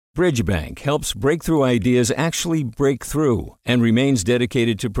Bridgebank helps breakthrough ideas actually break through and remains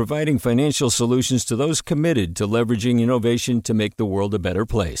dedicated to providing financial solutions to those committed to leveraging innovation to make the world a better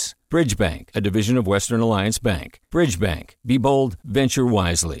place. Bridgebank, a division of Western Alliance Bank. Bridgebank. Be bold, venture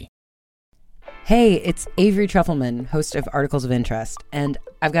wisely. Hey, it's Avery Trufelman, host of Articles of Interest, and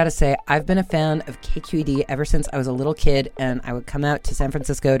I've got to say, I've been a fan of KQED ever since I was a little kid, and I would come out to San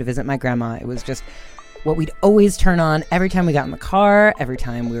Francisco to visit my grandma. It was just what we'd always turn on every time we got in the car, every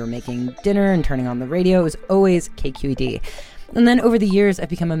time we were making dinner and turning on the radio. It was always KQED. And then over the years, I've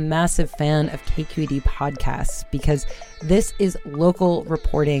become a massive fan of KQED podcasts because this is local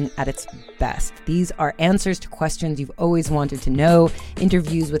reporting at its best. These are answers to questions you've always wanted to know,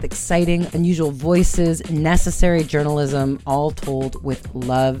 interviews with exciting, unusual voices, necessary journalism, all told with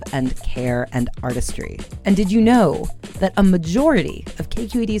love and care and artistry. And did you know that a majority of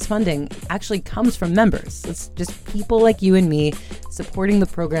KQED's funding actually comes from members? It's just people like you and me supporting the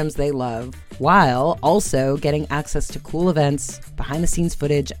programs they love, while also getting access to cool events, behind-the-scenes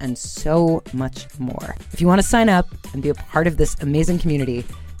footage, and so much more. If you want to sign up and be a part of this amazing community,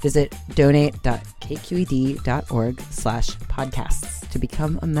 visit donate.kqed.org/podcasts to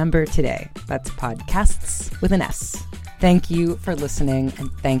become a member today. That's podcasts with an S. Thank you for listening, and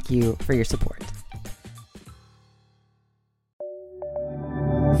thank you for your support.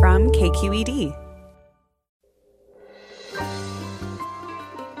 From KQED.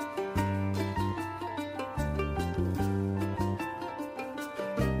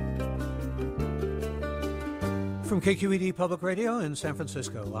 From KQED Public Radio in San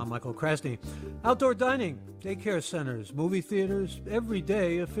Francisco, I'm Michael Krasny. Outdoor dining, daycare centers, movie theaters. Every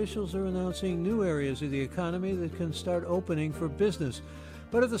day, officials are announcing new areas of the economy that can start opening for business.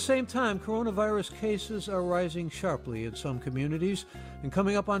 But at the same time, coronavirus cases are rising sharply in some communities. And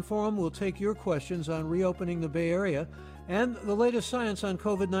coming up on Forum, we'll take your questions on reopening the Bay Area and the latest science on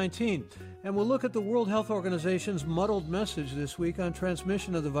COVID-19. And we'll look at the World Health Organization's muddled message this week on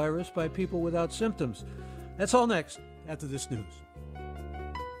transmission of the virus by people without symptoms. That's all next, after this news.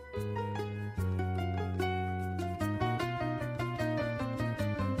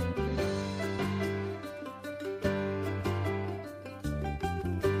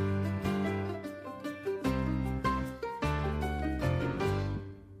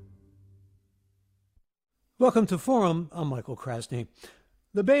 Welcome to Forum. I'm Michael Krasny.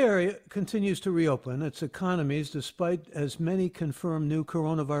 The Bay Area continues to reopen its economies despite as many confirmed new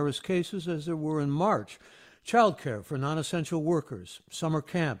coronavirus cases as there were in March. Childcare for non-essential workers, summer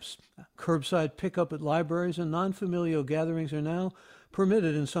camps, curbside pickup at libraries, and non-familial gatherings are now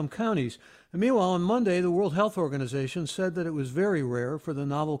permitted in some counties. And meanwhile, on Monday, the World Health Organization said that it was very rare for the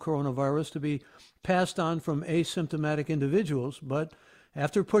novel coronavirus to be passed on from asymptomatic individuals, but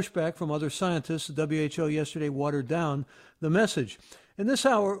after pushback from other scientists, the WHO yesterday watered down the message. In this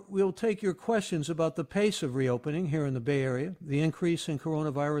hour, we'll take your questions about the pace of reopening here in the Bay Area, the increase in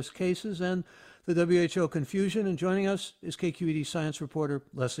coronavirus cases, and the WHO confusion. And joining us is KQED science reporter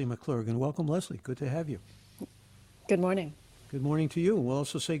Leslie McClurgan. Welcome, Leslie. Good to have you. Good morning. Good morning to you. We'll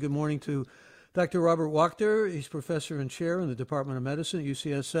also say good morning to Dr. Robert Wachter. He's professor and chair in the Department of Medicine at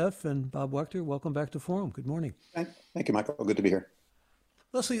UCSF. And Bob Wachter, welcome back to Forum. Good morning. Thank you, Michael. Good to be here.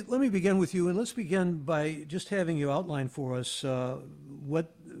 Leslie, let me begin with you, and let's begin by just having you outline for us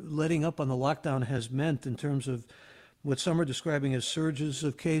what letting up on the lockdown has meant in terms of what some are describing as surges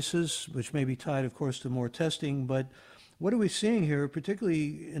of cases, which may be tied, of course, to more testing. But what are we seeing here,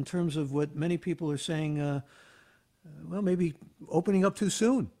 particularly in terms of what many people are saying, well, maybe opening up too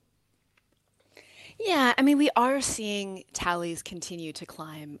soon? Yeah, I mean, we are seeing tallies continue to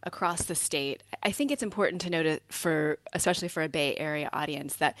climb across the state. I think it's important to note it especially for a Bay Area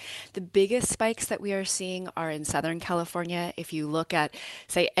audience, that the biggest spikes that we are seeing are in Southern California. If you look at,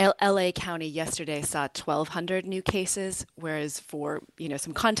 say, LA County yesterday saw 1,200 new cases, whereas for,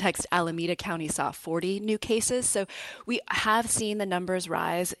 some context, Alameda County saw 40 new cases. So we have seen the numbers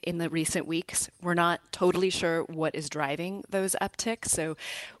rise in the recent weeks. We're not totally sure what is driving those upticks. So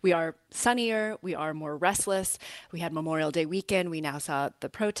we are sunnier, we are more restless. We had Memorial Day weekend. We now saw the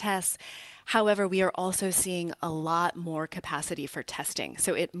protests. However, we are also seeing a lot more capacity for testing.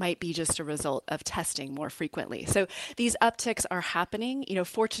 So it might be just a result of testing more frequently. So these upticks are happening.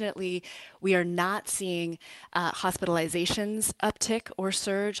 Fortunately, we are not seeing hospitalizations uptick or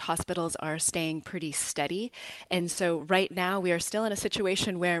surge. Hospitals are staying pretty steady. And so right now we are still in a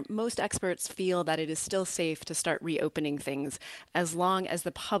situation where most experts feel that it is still safe to start reopening things as long as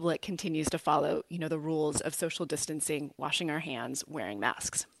the public continues to follow, the rules of social distancing, washing our hands, wearing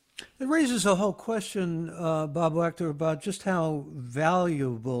masks. It raises a whole question, Bob Wachter, about just how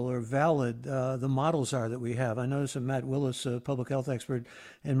valuable or valid the models are that we have. I noticed that Matt Willis, a public health expert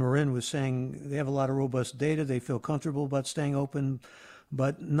in Marin, was saying they have a lot of robust data. They feel comfortable about staying open,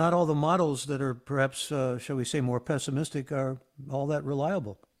 but not all the models that are perhaps, shall we say, more pessimistic are all that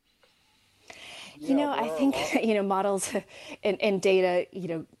reliable. I think, models and data,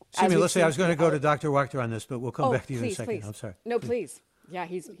 Excuse me, Leslie, I was going to go to Dr. Wachter on this, but we'll come back to you in a second. Please. I'm sorry. No, please. Yeah,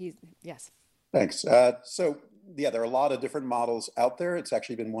 he's yes. Thanks. There are a lot of different models out there. It's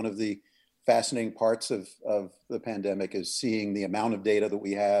actually been one of the fascinating parts of the pandemic is seeing the amount of data that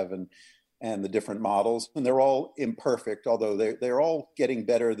we have and the different models. And they're all imperfect, although they're all getting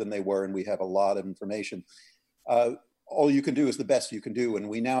better than they were, and we have a lot of information. All you can do is the best you can do. And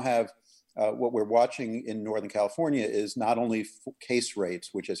we now have what we're watching in Northern California is not only case rates,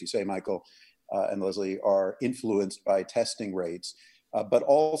 which, as you say, Michael and Leslie, are influenced by testing rates, but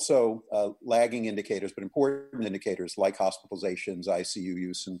also lagging indicators, but important indicators like hospitalizations, ICU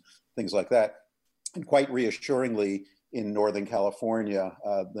use, and things like that. And quite reassuringly, in Northern California,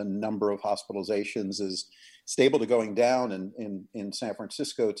 the number of hospitalizations is stable to going down. And in San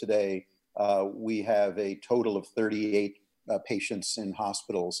Francisco today, we have a total of 38 patients in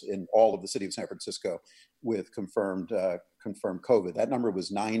hospitals in all of the city of San Francisco with confirmed COVID. That number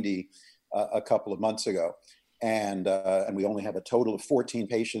was 90 a couple of months ago. And we only have a total of 14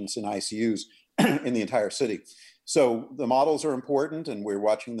 patients in ICUs in the entire city. So the models are important, and we're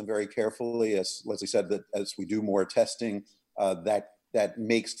watching them very carefully. As Leslie said, that as we do more testing, that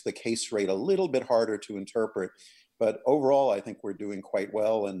makes the case rate a little bit harder to interpret. But overall, I think we're doing quite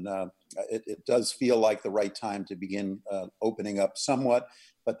well, and it does feel like the right time to begin opening up somewhat,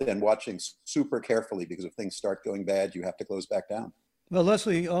 but then watching super carefully, because if things start going bad, you have to close back down. Well,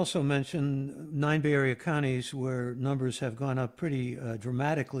 Leslie also mentioned 9 Bay Area counties where numbers have gone up pretty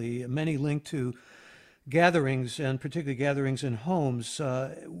dramatically, many linked to gatherings, and particularly gatherings in homes.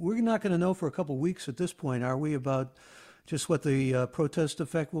 We're not going to know for a couple of weeks at this point, are we, about just what the protest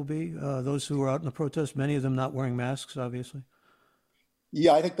effect will be? Those who are out in the protest, many of them not wearing masks, obviously.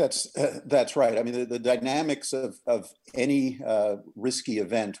 Yeah, I think that's right. I mean, the dynamics of any risky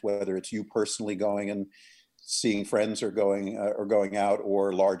event, whether it's you personally going and seeing friends or going out,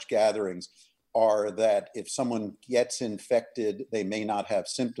 or large gatherings, are that if someone gets infected, they may not have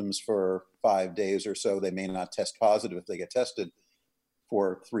symptoms for 5 days or so. They may not test positive if they get tested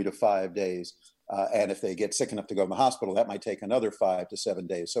for 3 to 5 days. And if they get sick enough to go in the hospital, that might take another 5 to 7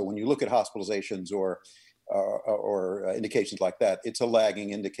 days. So when you look at hospitalizations or indications like that, it's a lagging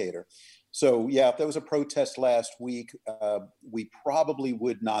indicator. So yeah, if there was a protest last week, we probably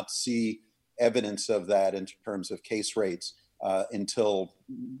would not see evidence of that in terms of case rates until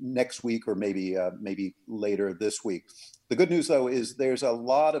next week, or maybe later this week. The good news, though, is there's a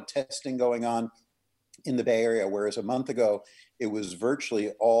lot of testing going on in the Bay Area, whereas a month ago it was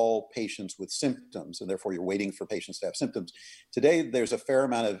virtually all patients with symptoms, and therefore you're waiting for patients to have symptoms. Today, there's a fair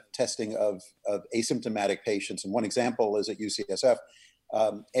amount of testing of asymptomatic patients, and one example is at UCSF.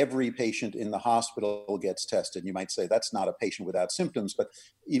 Every patient in the hospital gets tested. You might say that's not a patient without symptoms, but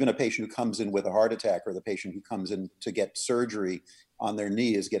even a patient who comes in with a heart attack, or the patient who comes in to get surgery on their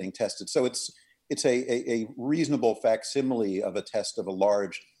knee, is getting tested. So it's a reasonable facsimile of a test of a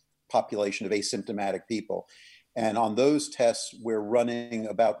large population of asymptomatic people. And on those tests, we're running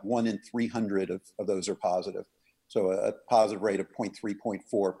about 1 in 300 of those are positive. So a positive rate of 0.3,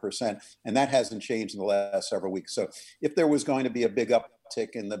 0.4%. And that hasn't changed in the last several weeks. So if there was going to be a big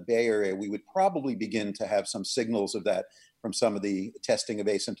uptick in the Bay Area, we would probably begin to have some signals of that from some of the testing of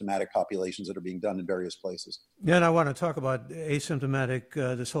asymptomatic populations that are being done in various places. Yeah, and I want to talk about asymptomatic,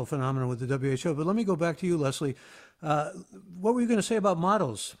 this whole phenomenon with the WHO. But let me go back to you, Leslie. What were you going to say about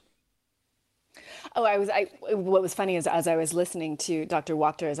models? Oh, what was funny is, as I was listening to Dr.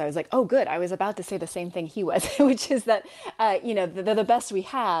 Wachter, I was like, oh, good. I was about to say the same thing he was, which is that, they're the best we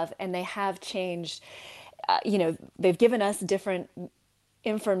have, and they have changed. They've given us different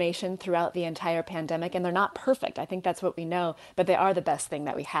information throughout the entire pandemic, and they're not perfect. I think that's what we know, but they are the best thing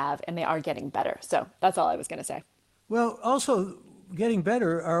that we have, and they are getting better. So that's all I was going to say. Well, also getting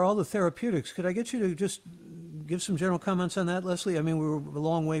better are all the therapeutics. Could I get you to just give some general comments on that, Leslie? I mean, we're a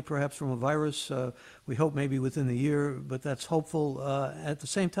long way perhaps from a virus. We hope maybe within the year, but that's hopeful. At the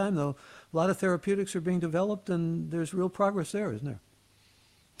same time, though, a lot of therapeutics are being developed, and there's real progress there, isn't there?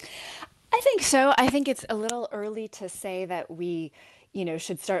 I think so. I think it's a little early to say that we,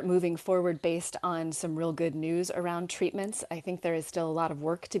 should start moving forward based on some real good news around treatments. I think there is still a lot of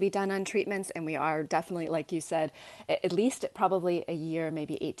work to be done on treatments, and we are definitely, like you said, at least probably a year,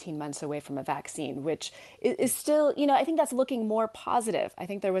 maybe 18 months away from a vaccine, which is still, I think that's looking more positive. I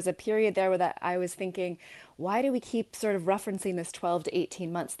think there was a period there where that I was thinking, why do we keep sort of referencing this 12 to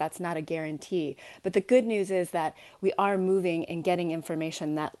 18 months? That's not a guarantee. But the good news is that we are moving and getting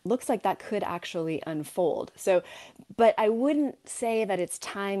information that looks like that could actually unfold. So, but I wouldn't say that it's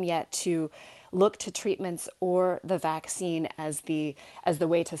time yet to look to treatments or the vaccine as the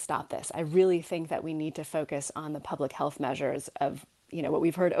way to stop this. I really think that we need to focus on the public health measures of what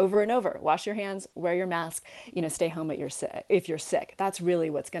we've heard over and over: wash your hands, wear your mask, stay home if you're sick. That's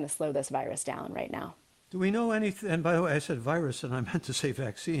really what's going to slow this virus down right now. Do we know anything, and by the way, I said virus and I meant to say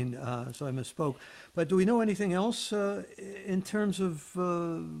vaccine, so I misspoke, but do we know anything else in terms of,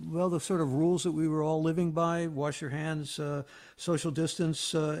 the sort of rules that we were all living by? Wash your hands, social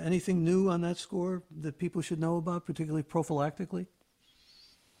distance, anything new on that score that people should know about, particularly prophylactically?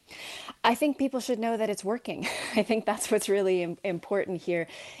 I think people should know that it's working. I think that's what's really important here,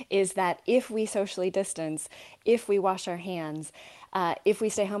 is that if we socially distance, if we wash our hands, if we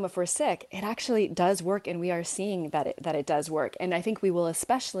stay home if we're sick, it actually does work, and we are seeing that it does work. And I think we will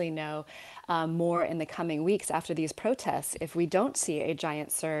especially know more in the coming weeks after these protests. If we don't see a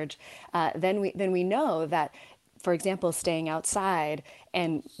giant surge, then we know that, for example, staying outside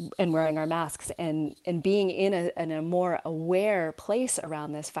and wearing our masks and being in a more aware place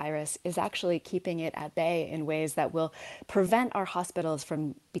around this virus is actually keeping it at bay in ways that will prevent our hospitals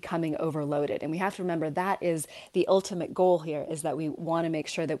from becoming overloaded. And we have to remember that is the ultimate goal here, is that we want to make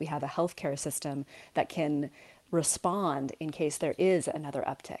sure that we have a healthcare system that can respond in case there is another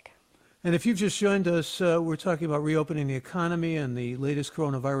uptick. And if you've just joined us, we're talking about reopening the economy and the latest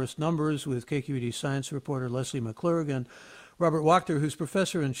coronavirus numbers with KQED science reporter Leslie McClurg and Robert Wachter, who's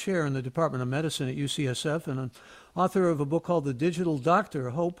professor and chair in the Department of Medicine at UCSF and an author of a book called The Digital Doctor: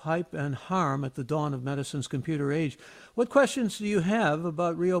 Hope, Hype, and Harm at the Dawn of Medicine's Computer Age. What questions do you have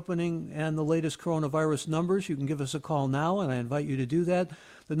about reopening and the latest coronavirus numbers? You can give us a call now, and I invite you to do that.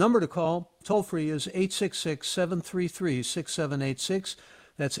 The number to call, toll-free, is 866-733-6786.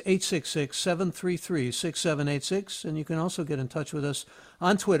 That's 866-733-6786. And you can also get in touch with us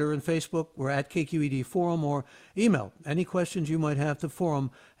on Twitter and Facebook. We're at KQED Forum, or email any questions you might have to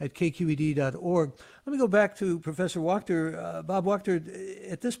forum@kqed.org. Let me go back to Professor Wachter. Bob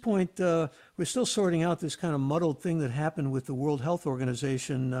Wachter, at this point, we're still sorting out this kind of muddled thing that happened with the World Health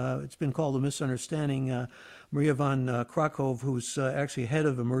Organization. It's been called a misunderstanding. Maria von Krakow, who's actually head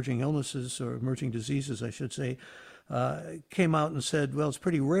of emerging illnesses, or emerging diseases, I should say, came out and said, well, it's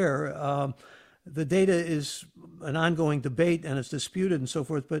pretty rare. The data is an ongoing debate and it's disputed and so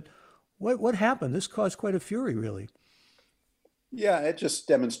forth. But what happened? This caused quite a fury, really. Yeah, it just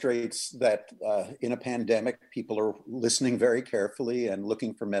demonstrates that in a pandemic, people are listening very carefully and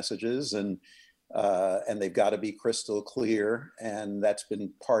looking for messages, and they've got to be crystal clear. And that's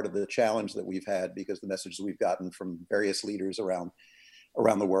been part of the challenge that we've had, because the messages we've gotten from various leaders around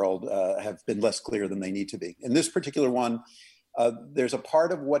the world have been less clear than they need to be. In this particular one, there's a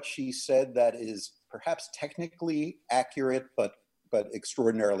part of what she said that is perhaps technically accurate, but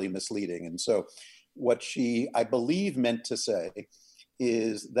extraordinarily misleading. And so what she, I believe, meant to say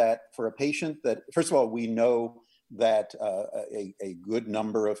is that for a patient that, first of all, we know that a good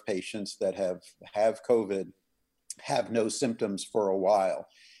number of patients that have COVID have no symptoms for a while.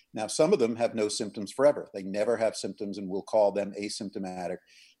 Now, some of them have no symptoms forever. They never have symptoms, and we'll call them asymptomatic.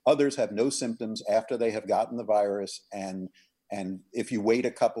 Others have no symptoms after they have gotten the virus, and if you wait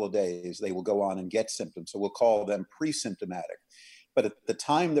a couple of days, they will go on and get symptoms. So we'll call them pre-symptomatic. But at the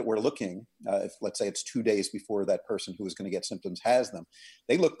time that we're looking, if let's say it's 2 days before that person who is going to get symptoms has them,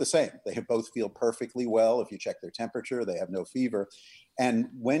 they look the same. They both feel perfectly well. If you check their temperature, they have no fever. And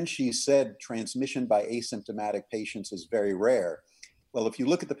when she said transmission by asymptomatic patients is very rare, well, if you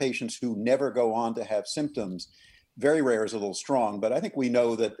look at the patients who never go on to have symptoms, very rare is a little strong, but I think we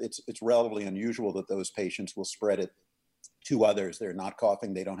know that it's relatively unusual that those patients will spread it to others. They're not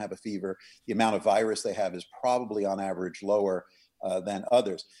coughing, they don't have a fever. The amount of virus they have is probably on average lower than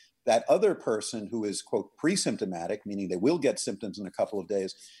others. That other person who is, quote, pre-symptomatic, meaning they will get symptoms in a couple of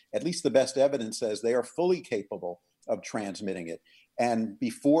days, at least the best evidence says they are fully capable of transmitting it. And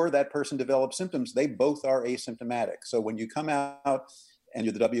before that person develops symptoms, they both are asymptomatic. So when you come out and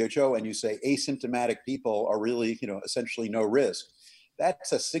you're the WHO and you say asymptomatic people are really, essentially no risk,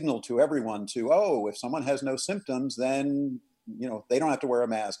 that's a signal to everyone to, oh, if someone has no symptoms, then they don't have to wear a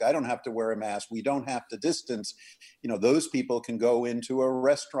mask. I don't have to wear a mask. We don't have to distance. Those people can go into a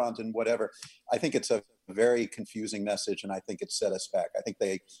restaurant and whatever. I think it's a very confusing message, and I think it set us back. I think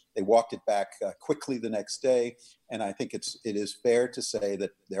they walked it back quickly the next day, and I think it is fair to say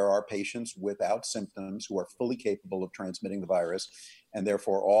that there are patients without symptoms who are fully capable of transmitting the virus, and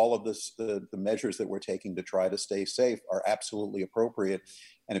therefore all of the measures that we're taking to try to stay safe are absolutely appropriate.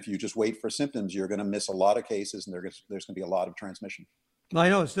 And if you just wait for symptoms, you're going to miss a lot of cases, and there's going to be a lot of transmission. I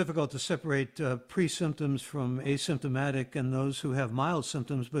know it's difficult to separate pre-symptoms from asymptomatic and those who have mild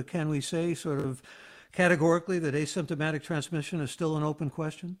symptoms, but can we say sort of categorically that asymptomatic transmission is still an open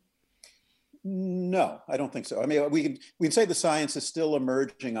question? No, I don't think so. I mean, we can say the science is still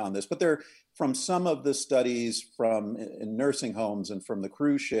emerging on this, but from some of the studies in nursing homes and from the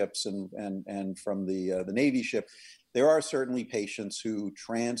cruise ships and from the Navy ship, there are certainly patients who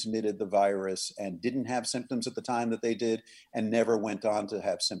transmitted the virus and didn't have symptoms at the time that they did and never went on to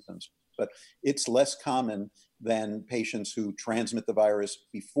have symptoms. But it's less common than patients who transmit the virus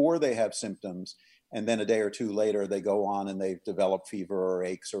before they have symptoms, and then a day or two later they go on and they've developed fever or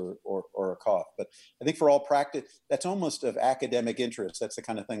aches or a cough. But I think for all practice, that's almost of academic interest. That's the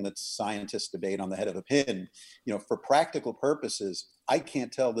kind of thing that scientists debate on the head of a pin. For practical purposes, I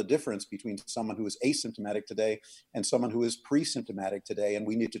can't tell the difference between someone who is asymptomatic today and someone who is pre-symptomatic today, and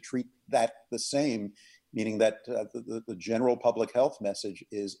we need to treat that the same, meaning that the general public health message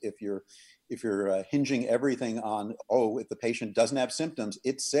is if you're hinging everything on, if the patient doesn't have symptoms,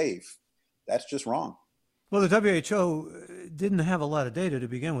 it's safe, that's just wrong. Well, the WHO didn't have a lot of data to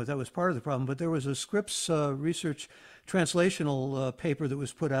begin with. That was part of the problem. But there was a Scripps research translational paper that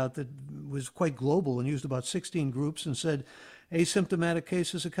was put out that was quite global and used about 16 groups and said asymptomatic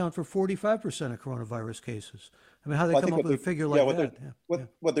cases account for 45% of coronavirus cases. I mean, how they come up with a figure like that?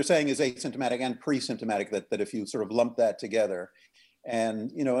 What they're saying is asymptomatic and pre-symptomatic, that if you sort of lump that together.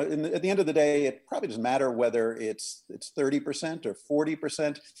 And, at the end of the day, it probably doesn't matter whether it's 30% or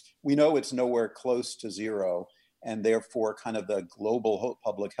 40%. We know it's nowhere close to zero. And therefore, kind of the global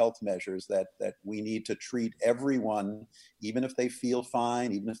public health measures that we need to treat everyone, even if they feel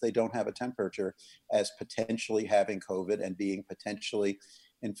fine, even if they don't have a temperature, as potentially having COVID and being potentially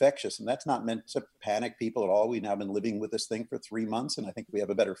infectious. And that's not meant to panic people at all. We've now been living with this thing for 3 months, and I think we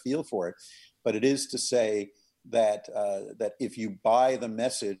have a better feel for it. But it is to say that if you buy the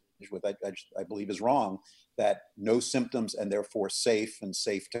message, which I believe is wrong, that no symptoms and therefore safe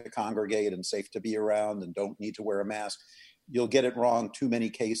to congregate and safe to be around and don't need to wear a mask, you'll get it wrong. Too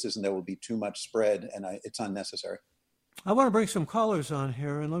many cases and there will be too much spread, and it's unnecessary. I want to bring some callers on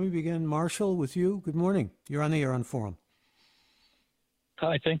here, and let me begin, Marshall, with you. Good morning. You're on the air on Forum.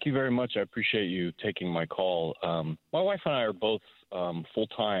 Hi, thank you very much. I appreciate you taking my call. My wife and I are both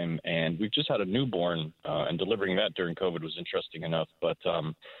full-time, and we've just had a newborn, and delivering that during COVID was interesting enough. But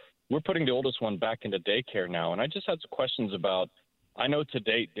we're putting the oldest one back into daycare now, and I just had some questions about, I know to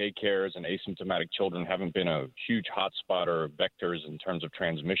date daycares and asymptomatic children haven't been a huge hotspot or vectors in terms of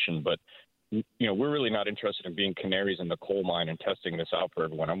transmission, but we're really not interested in being canaries in the coal mine and testing this out for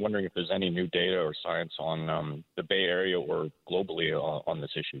everyone. I'm wondering if there's any new data or science on the Bay Area or globally on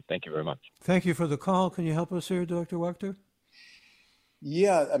this issue. Thank you very much. Thank you for the call. Can you help us here, Dr. Wachter?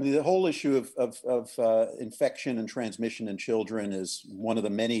 Yeah, I mean, the whole issue of infection and transmission in children is one of the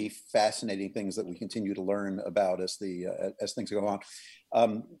many fascinating things that we continue to learn about as things go on.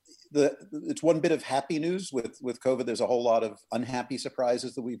 It's one bit of happy news with COVID. There's a whole lot of unhappy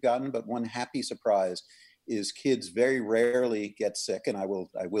surprises that we've gotten, but one happy surprise is kids very rarely get sick, and I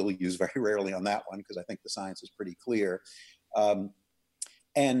will use very rarely on that one because I think the science is pretty clear.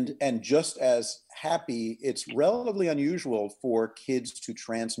 And just as happy, it's relatively unusual for kids to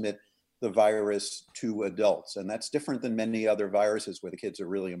transmit the virus to adults. And that's different than many other viruses where the kids are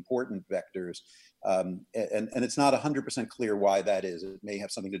really important vectors. And it's not 100% clear why that is. It may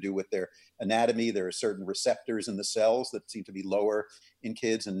have something to do with their anatomy. There are certain receptors in the cells that seem to be lower in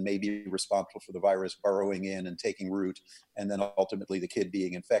kids and may be responsible for the virus burrowing in and taking root, and then ultimately the kid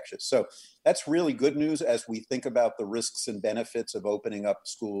being infectious. So that's really good news as we think about the risks and benefits of opening up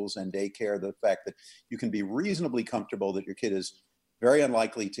schools and daycare, the fact that you can be reasonably comfortable that your kid is very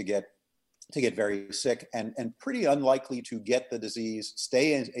unlikely to get very sick and pretty unlikely to get the disease,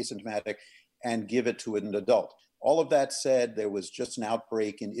 stay asymptomatic, and give it to an adult. All of that said, there was just an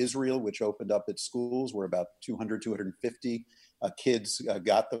outbreak in Israel, which opened up its schools where about 250 kids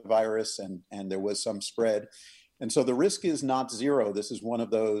got the virus, and there was some spread. And so the risk is not zero. This is one of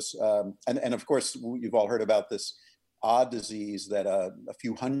those, and of course, you've all heard about this odd disease that a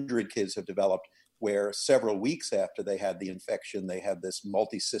few hundred kids have developed where several weeks after they had the infection, they had this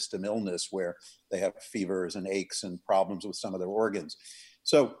multi-system illness where they have fevers and aches and problems with some of their organs.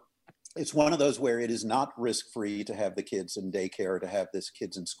 So it's one of those where it is not risk-free to have the kids in daycare, to have this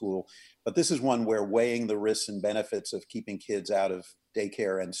kids in school. But this is one where weighing the risks and benefits of keeping kids out of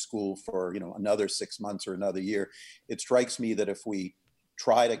daycare and school for, another 6 months or another year, it strikes me that if we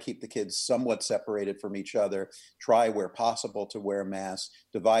try to keep the kids somewhat separated from each other, try where possible to wear masks,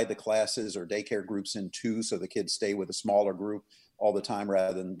 divide the classes or daycare groups in two so the kids stay with a smaller group all the time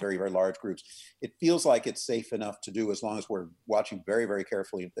rather than very, very large groups. It feels like it's safe enough to do as long as we're watching very, very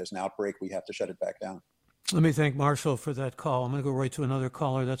carefully. If there's an outbreak, we have to shut it back down. Let me thank Marshall for that call. I'm going to go right to another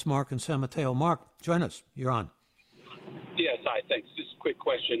caller. That's Mark in San Mateo. Mark, join us. You're on. Yes, hi, thanks. Just a quick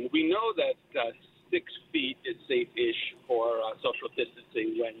question. We know that 6 feet is safe-ish for social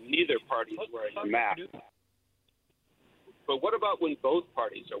distancing when neither party is wearing a mask. But what about when both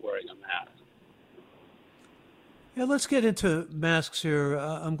parties are wearing a mask? Yeah, let's get into masks here.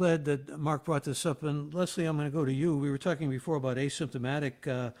 I'm glad that Mark brought this up. And Leslie, I'm going to go to you. We were talking before about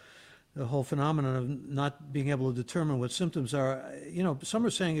asymptomatic, the whole phenomenon of not being able to determine what symptoms are. Some are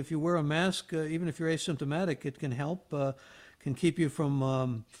saying if you wear a mask, even if you're asymptomatic, it can help, can keep you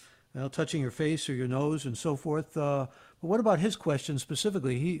from touching your face or your nose and so forth. But what about his question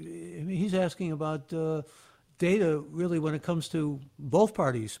specifically? He's asking about data really when it comes to both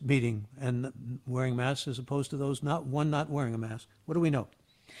parties meeting and wearing masks as opposed to those not wearing a mask. What do we know?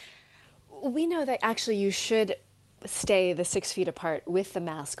 We know that actually you should stay the 6 feet apart with the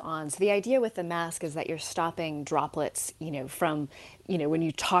mask on. So the idea with the mask is that you're stopping droplets, from, when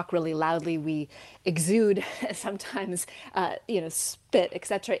you talk really loudly, we exude sometimes, spit,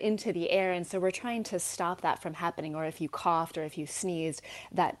 etc., into the air. And so we're trying to stop that from happening. Or if you coughed or if you sneezed,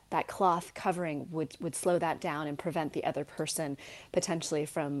 that cloth covering would slow that down and prevent the other person potentially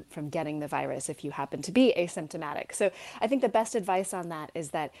from getting the virus if you happen to be asymptomatic. So I think the best advice on that is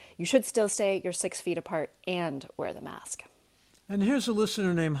that you should still stay your 6 feet apart and wear the mask. And here's a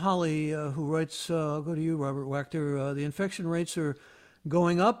listener named Holly who writes, I'll go to you, Robert Wachter. The infection rates are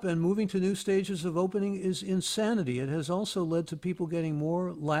going up and moving to new stages of opening is insanity. It has also led to people getting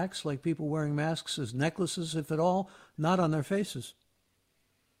more lax, like people wearing masks as necklaces, if at all, not on their faces.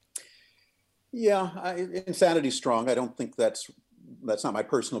 Yeah, insanity's strong. I don't think that's not my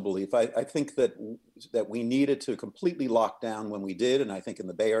personal belief. I think that we needed to completely lock down when we did. And I think in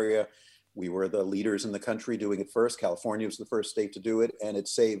the Bay Area, we were the leaders in the country doing it first. California was the first state to do it, and it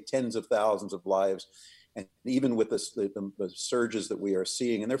saved tens of thousands of lives. And even with the surges that we are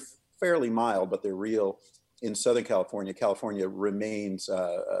seeing, and they're fairly mild, but they're real in Southern California. California remains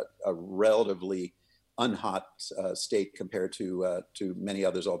a relatively unhot state compared to many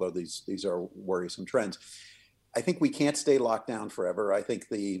others, although these are worrisome trends. I think we can't stay locked down forever. I think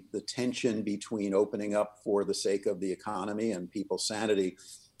the tension between opening up for the sake of the economy and people's sanity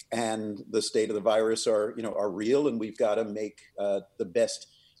and the state of the virus are real, and we've got to make the best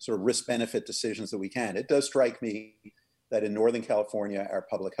sort of risk-benefit decisions that we can. It does strike me that in Northern California, our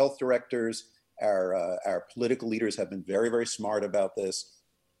public health directors, our political leaders have been very, very smart about this.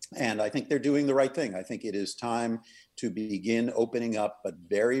 And I think they're doing the right thing. I think it is time to begin opening up, but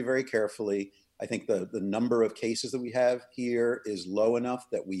very, very carefully. I think the number of cases that we have here is low enough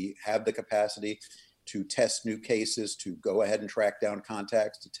that we have the capacity to test new cases, to go ahead and track down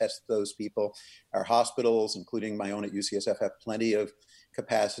contacts, to test those people. Our hospitals, including my own at UCSF, have plenty of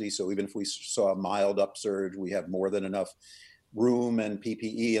capacity. So even if we saw a mild upsurge, we have more than enough room and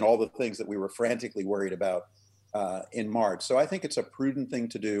PPE and all the things that we were frantically worried about in March. So I think it's a prudent thing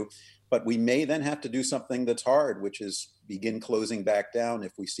to do, but we may then have to do something that's hard, which is begin closing back down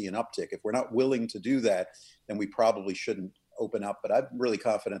if we see an uptick. If we're not willing to do that, then we probably shouldn't open up. But I'm really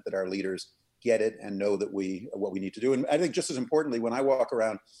confident that our leaders get it and know that what we need to do. And I think just as importantly, when I walk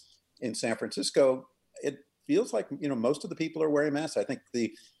around in San Francisco, it feels like most of the people are wearing masks. I think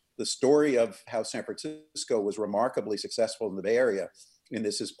the story of how San Francisco was remarkably successful in the Bay Area, and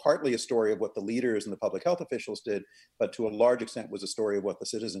this is partly a story of what the leaders and the public health officials did, but to a large extent was a story of what the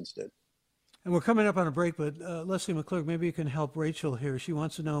citizens did. And we're coming up on a break, but Leslie McClurg, maybe you can help Rachel here. She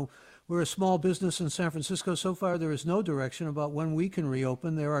wants to know, we're a small business in San Francisco. So far, there is no direction about when we can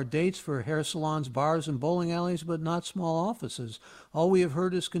reopen. There are dates for hair salons, bars, and bowling alleys, but not small offices. All we have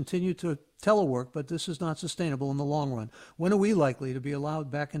heard is continue to telework, but this is not sustainable in the long run. When are we likely to be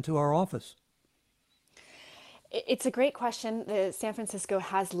allowed back into our office? It's a great question. San Francisco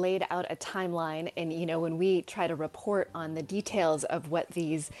has laid out a timeline, and when we try to report on the details of what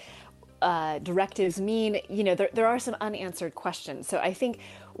these directives mean, there are some unanswered questions. So I think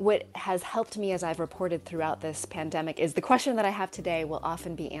what has helped me as I've reported throughout this pandemic is the question that I have today will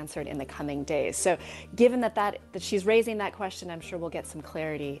often be answered in the coming days. So given that she's raising that question, I'm sure we'll get some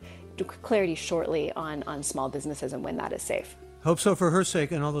clarity shortly on small businesses and when that is safe. Hope so for her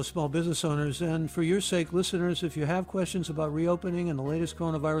sake and all those small business owners. And for your sake, listeners, if you have questions about reopening and the latest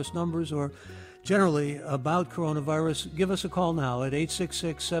coronavirus numbers or generally about coronavirus, give us a call now at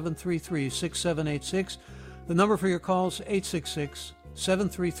 866-733-6786. The number for your calls,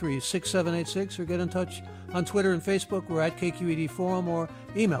 866-733-6786, or get in touch on Twitter and Facebook. We're at KQED Forum, or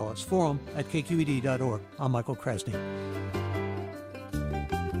email us, forum@kqed.org. I'm Michael Krasny.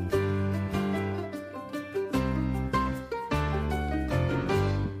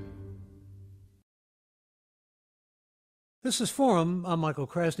 This is Forum. I'm Michael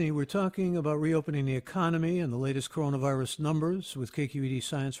Krasny. We're talking about reopening the economy and the latest coronavirus numbers with KQED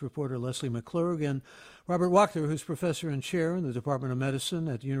science reporter Leslie McClurg and Robert Wachter, who's professor and chair in the Department of Medicine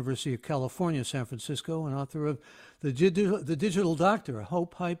at the University of California, San Francisco, and author of The Digital Doctor,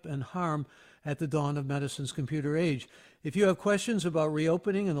 Hope, Hype, and Harm at the Dawn of Medicine's Computer Age. If you have questions about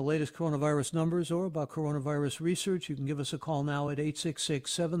reopening and the latest coronavirus numbers or about coronavirus research, you can give us a call now at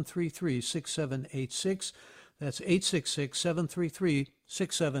 866-733-6786. That's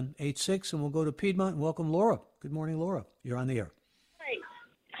 866-733-6786. And we'll go to Piedmont and welcome Laura. Good morning, Laura. You're on the air.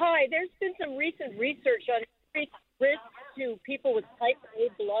 Hi. There's been some recent research on increased risk to people with type A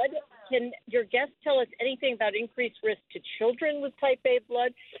blood. Can your guest tell us anything about increased risk to children with type A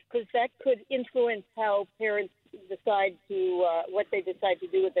blood? Because that could influence how parents decide to what they decide to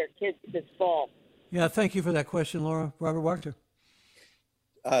do with their kids this fall. Yeah, thank you for that question, Laura. Robert Wachter.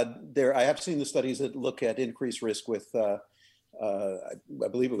 I have seen the studies that look at increased risk with, I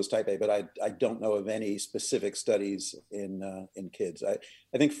believe it was type A, but I don't know of any specific studies in kids. I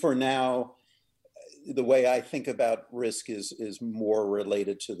think for now, the way I think about risk is more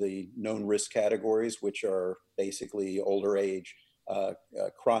related to the known risk categories, which are basically older age,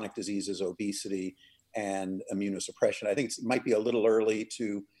 chronic diseases, obesity, and immunosuppression. I think it might be a little early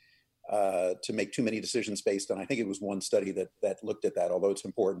to make too many decisions based on, I think it was one study that looked at that, although it's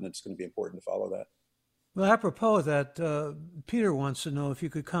important, it's going to be important to follow that. Well, apropos of that, Peter wants to know if you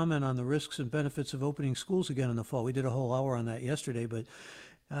could comment on the risks and benefits of opening schools again in the fall. We did a whole hour on that yesterday, but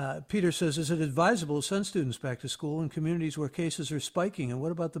Peter says, is it advisable to send students back to school in communities where cases are spiking? And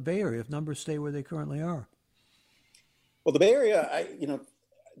what about the Bay Area if numbers stay where they currently are? Well, the Bay Area,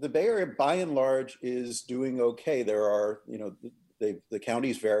 the Bay Area by and large is doing okay. There are, the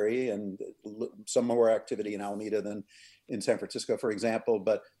counties vary, and some more activity in Alameda than in San Francisco, for example.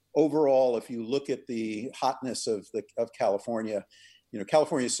 But overall, if you look at the hotness of California,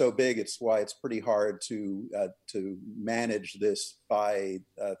 California is so big, it's why it's pretty hard to manage this by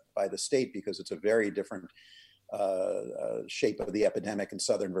the state, because it's a very different shape of the epidemic in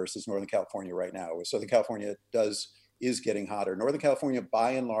Southern versus Northern California right now. Where Southern California is getting hotter. Northern California,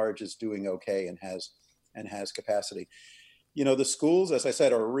 by and large, is doing okay and has capacity. The schools, as I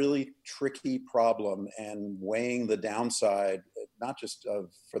said, are a really tricky problem, and weighing the downside, not just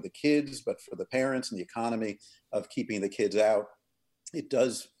for the kids, but for the parents and the economy of keeping the kids out. It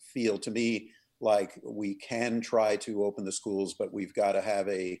does feel to me like we can try to open the schools, but we've got to have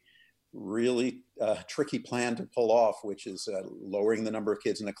a really tricky plan to pull off, which is lowering the number of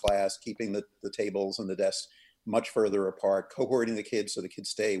kids in a class, keeping the tables and the desks much further apart, cohorting the kids so the kids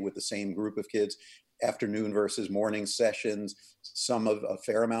stay with the same group of kids, afternoon versus morning sessions, a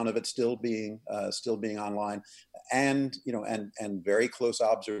fair amount of it still being online, and very close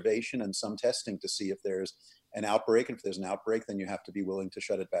observation and some testing to see if there's an outbreak. And if there's an outbreak, then you have to be willing to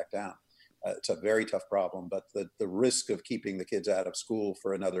shut it back down. It's a very tough problem, but the risk of keeping the kids out of school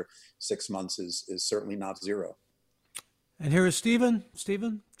for another 6 months is certainly not zero. And here is Stephen.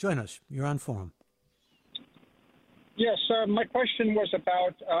 Stephen, join us. You're on Forum. Yes, my question was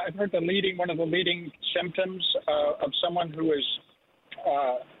about, I've heard one of the leading symptoms of someone who is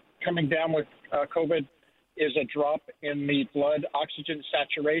coming down with COVID is a drop in the blood oxygen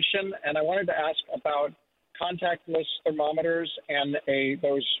saturation. And I wanted to ask about contactless thermometers and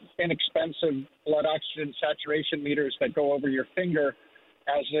those inexpensive blood oxygen saturation meters that go over your finger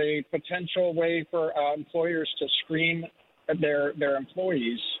as a potential way for employers to screen their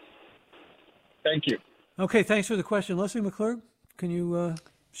employees. Thank you. Okay, thanks for the question. Leslie McClurg, can you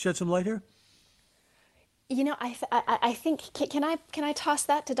shed some light here? I think, can I toss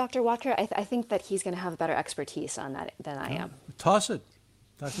that to Dr. Wachter? I think that he's going to have better expertise on that than I am. Toss it,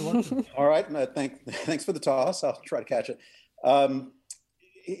 Dr. Wachter. All right, thanks for the toss. I'll try to catch it.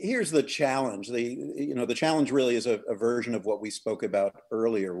 Here's the challenge. The challenge really is a version of what we spoke about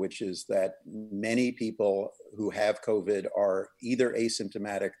earlier, which is that many people who have COVID are either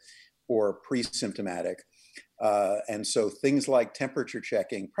asymptomatic or pre-symptomatic. And so things like temperature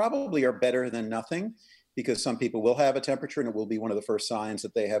checking probably are better than nothing, because some people will have a temperature and it will be one of the first signs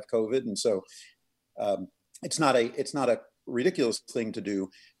that they have COVID. And so it's not a ridiculous thing to do,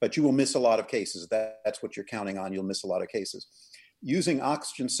 but you will miss a lot of cases. That's what you're counting on. You'll miss a lot of cases. Using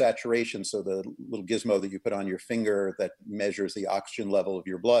oxygen saturation, so the little gizmo that you put on your finger that measures the oxygen level of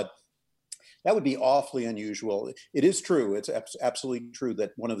your blood, that would be awfully unusual. It is true. It's absolutely true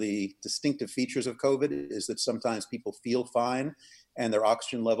that one of the distinctive features of COVID is that sometimes people feel fine and their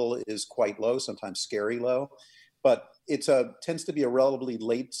oxygen level is quite low, sometimes scary low. But it tends to be a relatively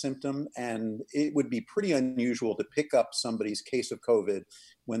late symptom, and it would be pretty unusual to pick up somebody's case of COVID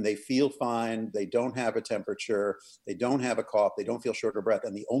when they feel fine, they don't have a temperature, they don't have a cough, they don't feel short of breath,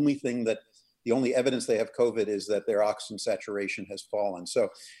 and the only evidence they have COVID is that their oxygen saturation has fallen. So,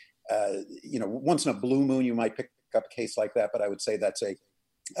 once in a blue moon, you might pick up a case like that, but I would say that's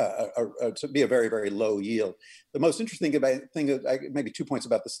to be a very, very low yield. The most interesting thing, maybe 2 points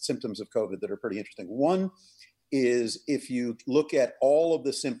about the symptoms of COVID that are pretty interesting. One is if you look at all of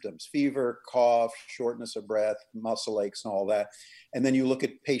the symptoms, fever, cough, shortness of breath, muscle aches, and all that, and then you look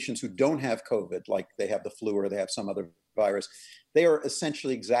at patients who don't have COVID, like they have the flu or they have some other virus, they are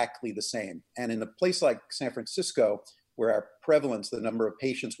essentially exactly the same. And in a place like San Francisco, where our prevalence, the number of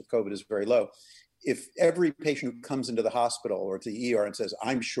patients with COVID is very low, if every patient who comes into the hospital or to the ER and says,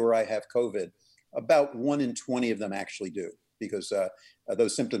 I'm sure I have COVID, about 1 in 20 of them actually do, because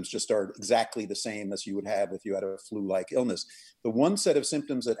those symptoms just are exactly the same as you would have if you had a flu-like illness. The one set of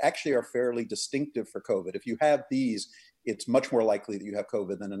symptoms that actually are fairly distinctive for COVID, if you have these, it's much more likely that you have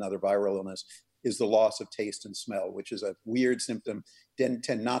COVID than another viral illness, is the loss of taste and smell, which is a weird symptom,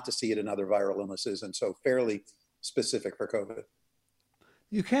 tend not to see it in other viral illnesses, and so fairly specific for COVID.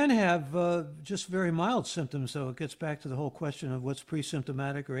 You can have just very mild symptoms, though. It gets back to the whole question of what's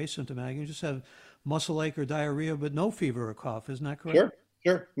pre-symptomatic or asymptomatic. You just have muscle ache or diarrhea, but no fever or cough. Isn't that correct?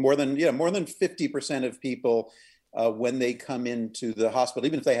 Sure. More than 50% of people, when they come into the hospital,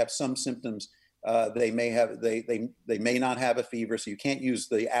 even if they have some symptoms, they may not have a fever. So you can't use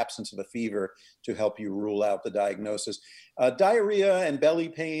the absence of a fever to help you rule out the diagnosis. Diarrhea and belly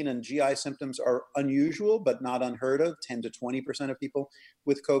pain and GI symptoms are unusual, but not unheard of. 10 to 20% of people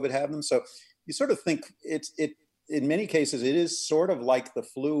with COVID have them. So you sort of think in many cases, it is sort of like the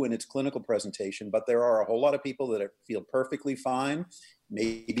flu in its clinical presentation, but there are a whole lot of people that feel perfectly fine,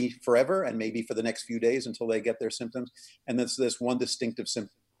 maybe forever, and maybe for the next few days until they get their symptoms. And there's this one distinctive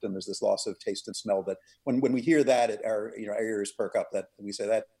symptom is this loss of taste and smell that when we hear that, our ears perk up, that we say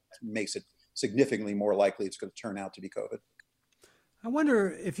that makes it significantly more likely it's going to turn out to be COVID. I wonder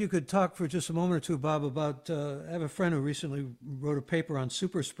if you could talk for just a moment or two, Bob, about, I have a friend who recently wrote a paper on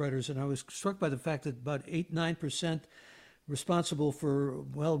super spreaders, and I was struck by the fact that about 8-9% responsible for,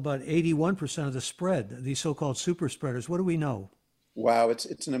 about 81% of the spread, these so-called super spreaders. What do we know? Wow,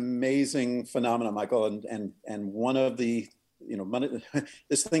 it's an amazing phenomenon, Michael, and one of the,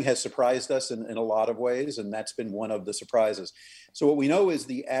 this thing has surprised us in a lot of ways, and that's been one of the surprises. So what we know is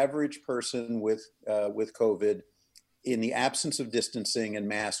the average person with COVID, in the absence of distancing and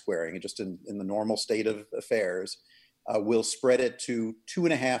mask wearing, just in the normal state of affairs, will spread it to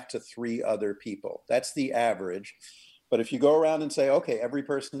 2.5 to 3 other people. That's the average. But if you go around and say, okay, every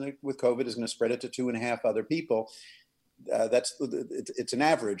person with COVID is going to spread it to 2.5 other people, it's an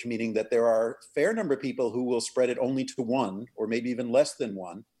average, meaning that there are a fair number of people who will spread it only to 1 or maybe even less than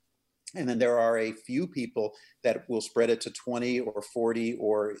 1. And then there are a few people that will spread it to 20 or 40,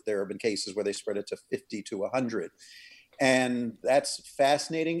 or there have been cases where they spread it to 50 to 100. And that's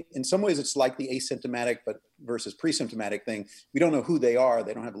fascinating. In some ways, it's like the asymptomatic versus pre-symptomatic thing. We don't know who they are.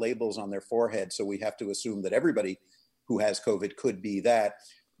 They don't have labels on their forehead. So we have to assume that everybody who has COVID could be that.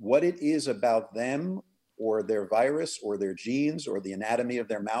 What it is about them or their virus or their genes or the anatomy of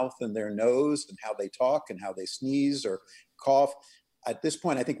their mouth and their nose and how they talk and how they sneeze or cough, at this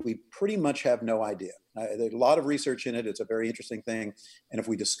point, I think we pretty much have no idea. There's a lot of research in it. It's a very interesting thing. And if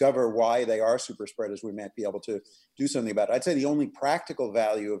we discover why they are super spreaders, we might be able to do something about it. I'd say the only practical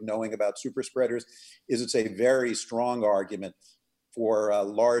value of knowing about super spreaders is it's a very strong argument for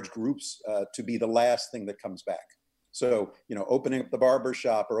large groups to be the last thing that comes back. So, opening up the barber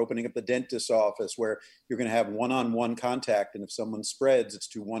shop or opening up the dentist's office where you're going to have one-on-one contact, and if someone spreads, it's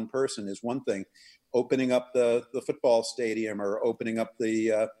to one person, is one thing. Opening up the football stadium or opening up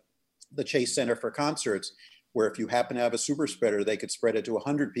the Chase Center for concerts, where if you happen to have a super spreader, they could spread it to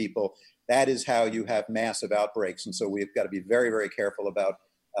 100 people. That is how you have massive outbreaks. And so we've got to be very, very careful about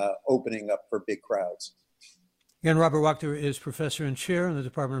opening up for big crowds. Again, Robert Wachter is professor and chair in the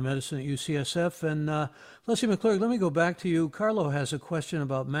Department of Medicine at UCSF. And Leslie McClurg, let me go back to you. Carlo has a question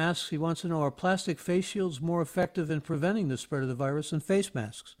about masks. He wants to know, are plastic face shields more effective in preventing the spread of the virus than face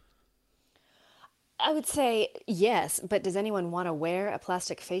masks? I would say yes, but does anyone want to wear a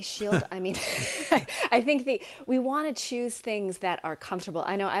plastic face shield? I mean, I think we want to choose things that are comfortable.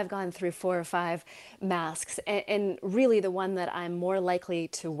 I know I've gone through 4 or 5 masks, and really the one that I'm more likely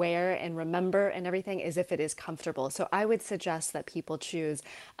to wear and remember and everything is if it is comfortable. So I would suggest that people choose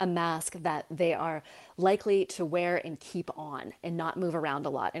a mask that they are likely to wear and keep on and not move around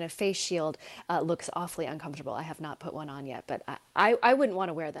a lot. And a face shield looks awfully uncomfortable. I have not put one on yet, but I wouldn't want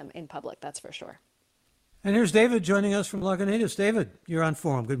to wear them in public, that's for sure. And here's David joining us from Lagunitas. David, you're on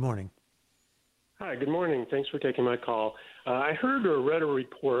Forum. Good morning. Hi, good morning. Thanks for taking my call. I heard or read a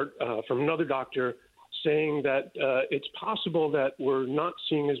report from another doctor saying that it's possible that we're not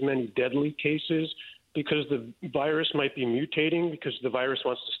seeing as many deadly cases because the virus might be mutating because the virus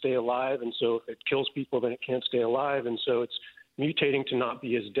wants to stay alive. And so if it kills people, then it can't stay alive. And so it's mutating to not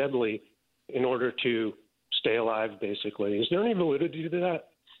be as deadly in order to stay alive, basically. Is there any validity to that?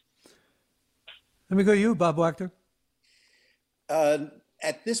 Let me go to you, Bob Wachter.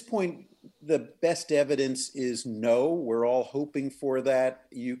 At this point, the best evidence is no. We're all hoping for that.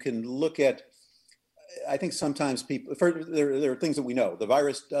 You can look at, I think sometimes people, there are things that we know. The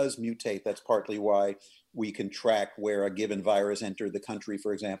virus does mutate. That's partly why we can track where a given virus entered the country,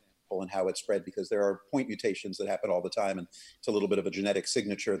 for example, and how it spread, because there are point mutations that happen all the time. And it's a little bit of a genetic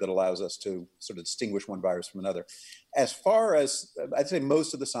signature that allows us to sort of distinguish one virus from another. As far as, I'd say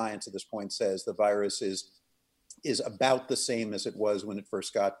most of the science at this point says the virus is about the same as it was when it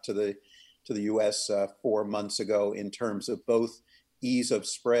first got to the US 4 months ago in terms of both ease of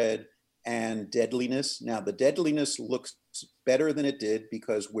spread and deadliness. Now, the deadliness looks better than it did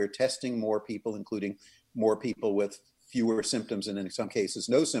because we're testing more people, including more people with fewer symptoms and in some cases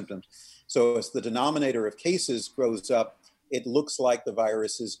no symptoms. So as the denominator of cases grows up, it looks like the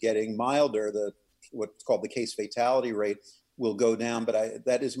virus is getting milder. What's called the case fatality rate will go down, but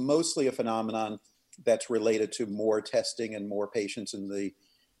that is mostly a phenomenon that's related to more testing and more patients in the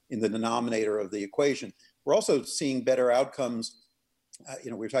denominator of the equation. We're also seeing better outcomes.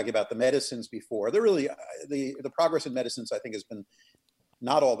 We were talking about the medicines before. They're really the progress in medicines, I think, has been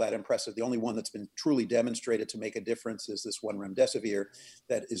not all that impressive. The only one that's been truly demonstrated to make a difference is this one remdesivir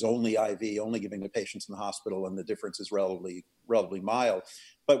that is only IV, only giving to patients in the hospital, and the difference is relatively mild.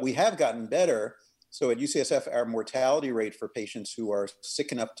 But we have gotten better. So at UCSF, our mortality rate for patients who are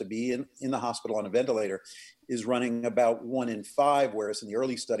sick enough to be in the hospital on a ventilator is running about 1 in 5, whereas in the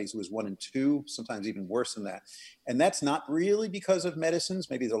early studies it was 1 in 2, sometimes even worse than that. And that's not really because of medicines,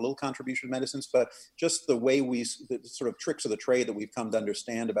 maybe there's a little contribution of medicines, but just the way the sort of tricks of the trade that we've come to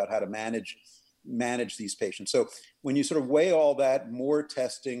understand about how to manage these patients. So when you sort of weigh all that, more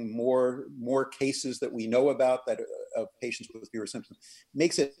testing, more cases that we know about that of patients with fewer symptoms,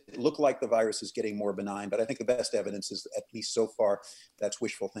 makes it look like the virus is getting more benign. But I think the best evidence is, at least so far, that's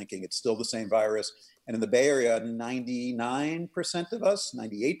wishful thinking. It's still the same virus. And in the Bay Area, 99% of us,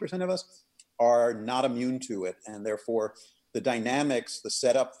 98% of us are not immune to it. And therefore, the dynamics, the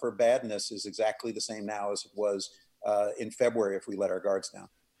setup for badness is exactly the same now as it was in February if we let our guards down.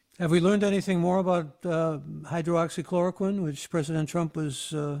 Have we learned anything more about hydroxychloroquine, which President Trump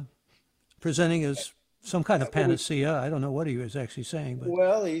was presenting as some kind of panacea? I don't know what he was actually saying. But.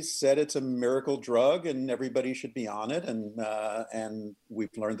 Well, he said it's a miracle drug and everybody should be on it. And we've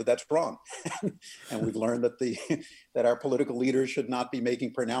learned that that's wrong. And we've learned that our political leaders should not be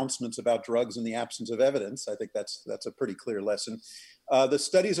making pronouncements about drugs in the absence of evidence. I think that's a pretty clear lesson. The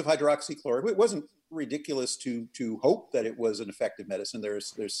studies of hydroxychloroquine, it wasn't ridiculous to hope that it was an effective medicine.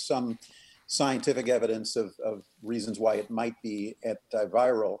 There's some scientific evidence of reasons why it might be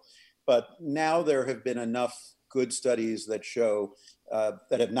antiviral, but now there have been enough good studies that show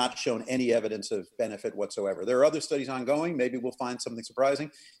that have not shown any evidence of benefit whatsoever. There are other studies ongoing. Maybe we'll find something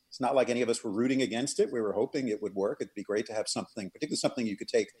surprising. It's not like any of us were rooting against it. We were hoping it would work. It'd be great to have something, particularly something you could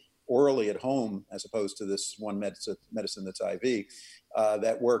take orally at home as opposed to this one medicine that's IV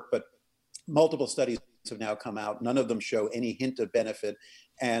that work. But multiple studies have now come out. None of them show any hint of benefit,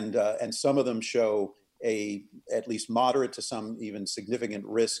 and some of them show at least moderate to some even significant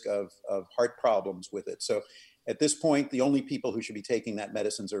risk of heart problems with it. So at this point, the only people who should be taking that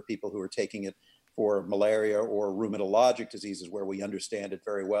medicines are people who are taking it for malaria or rheumatologic diseases where we understand it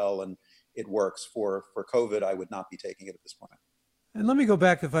very well and it works. For COVID, I would not be taking it at this point. And let me go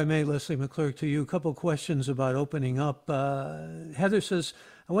back, if I may, Leslie McClurg, to you. A couple of questions about opening up. Heather says,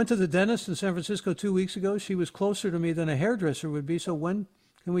 I went to the dentist in San Francisco 2 weeks ago. She was closer to me than a hairdresser would be. So when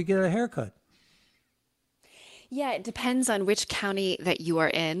Can we get a haircut? Yeah, it depends on which county that you are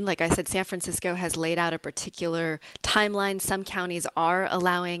in. Like I said, San Francisco has laid out a particular timeline. Some counties are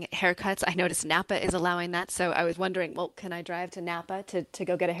allowing haircuts. I noticed Napa is allowing that. So I was wondering, well, can I drive to Napa to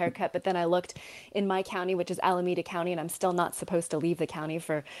go get a haircut? But then I looked in my county, which is Alameda County, and I'm still not supposed to leave the county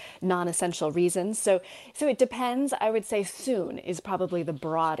for non-essential reasons. So it depends. I would say soon is probably the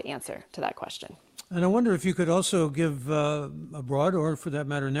broad answer to that question. And I wonder if you could also give a broad or, for that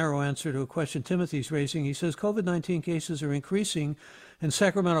matter, narrow answer to a question Timothy's raising. He says COVID-19 cases are increasing in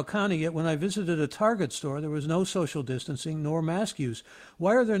Sacramento County, yet when I visited a Target store, there was no social distancing nor mask use.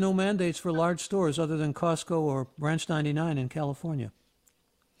 Why are there no mandates for large stores other than Costco or Branch 99 in California?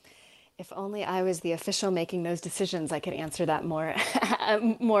 If only I was the official making those decisions, I could answer that more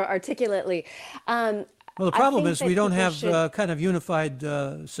more articulately. Well, the problem is we don't have kind of unified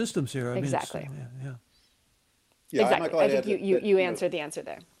systems here. Exactly. Yeah, exactly. I think you answered the answer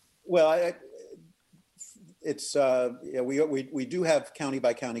there. Well, we do have county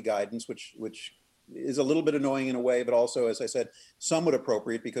by county guidance, which is a little bit annoying in a way, but also, as I said, somewhat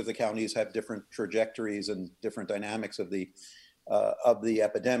appropriate because the counties have different trajectories and different dynamics of the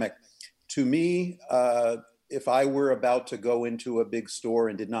epidemic. To me, if I were about to go into a big store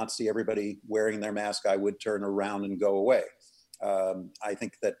and did not see everybody wearing their mask, I would turn around and go away. I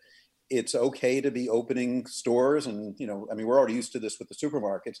think that it's okay to be opening stores and, we're already used to this with the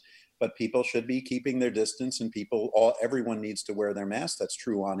supermarkets, but people should be keeping their distance and everyone needs to wear their mask. That's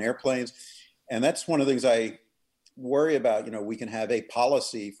true on airplanes. And that's one of the things I worry about. We can have a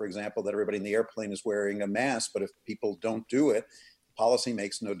policy, for example, that everybody in the airplane is wearing a mask, but if people don't do it, policy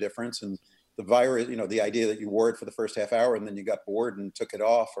makes no difference. And the virus, the idea that you wore it for the first half hour and then you got bored and took it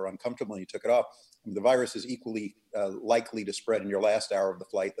off or uncomfortable and you took it off, the virus is equally likely to spread in your last hour of the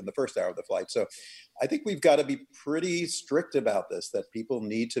flight than the first hour of the flight. So I think we've got to be pretty strict about this, that people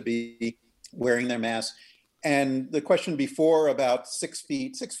need to be wearing their masks. And the question before about 6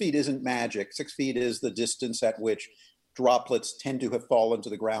 feet isn't magic. 6 feet is the distance at which droplets tend to have fallen to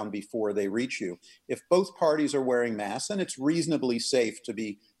the ground before they reach you. If both parties are wearing masks, then it's reasonably safe to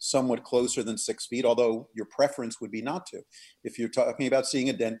be somewhat closer than 6 feet, although your preference would be not to. If you're talking about seeing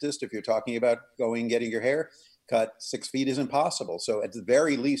a dentist, if you're talking about getting your hair cut, 6 feet is impossible. So at the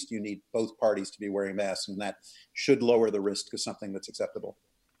very least, you need both parties to be wearing masks, and that should lower the risk of something that's acceptable.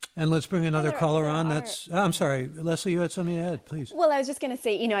 And let's bring another caller on. I'm sorry, Leslie, you had something to add, please. Well, I was just going to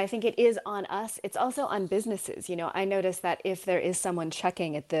say, I think it is on us. It's also on businesses. I noticed that if there is someone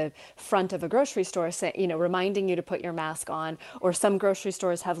checking at the front of a grocery store, reminding you to put your mask on, or some grocery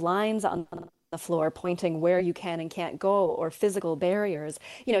stores have lines on the floor pointing where you can and can't go, or physical barriers,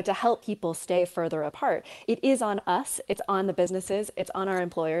 to help people stay further apart. It is on us, it's on the businesses, it's on our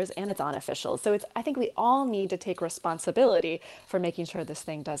employers, and it's on officials. So I think we all need to take responsibility for making sure this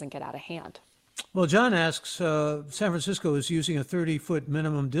thing doesn't get out of hand. Well, John asks, San Francisco is using a 30-foot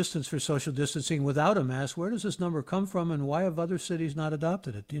minimum distance for social distancing without a mask. Where does this number come from, and why have other cities not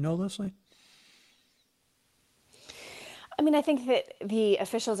adopted it? Do you know, Leslie? I think that the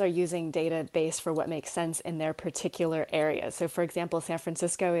officials are using data based for what makes sense in their particular area. So, for example, San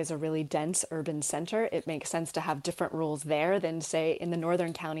Francisco is a really dense urban center. It makes sense to have different rules there than, say, in the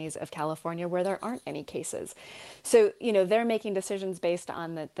northern counties of California where there aren't any cases. So, they're making decisions based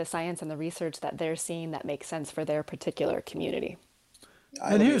on the science and the research that they're seeing that makes sense for their particular community.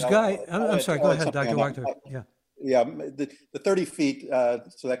 And here's Guy. I'm sorry, go ahead, Dr. Wachter. Yeah. Yeah, the 30 feet,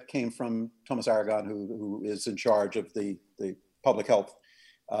 so that came from Thomas Aragon, who is in charge of the public health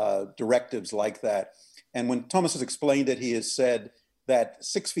directives like that. And when Thomas has explained it, he has said that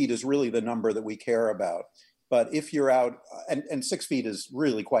 6 feet is really the number that we care about. But if you're out, and 6 feet is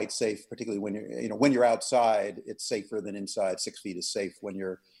really quite safe, particularly when you're outside, it's safer than inside. 6 feet is safe when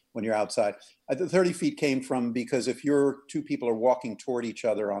you're outside. The 30 feet came from because if two people are walking toward each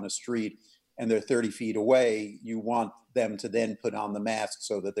other on a street, and they're 30 feet away, you want them to then put on the mask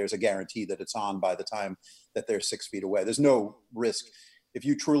so that there's a guarantee that it's on by the time that they're 6 feet away. There's no risk. If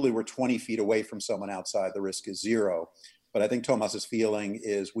you truly were 20 feet away from someone outside, the risk is zero. But I think Thomas's feeling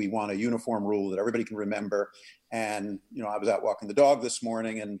is we want a uniform rule that everybody can remember. And, I was out walking the dog this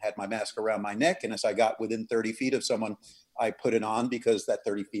morning and had my mask around my neck. And as I got within 30 feet of someone, I put it on because that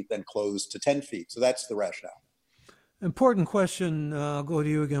 30 feet then closed to 10 feet. So that's the rationale. Important question. I'll go to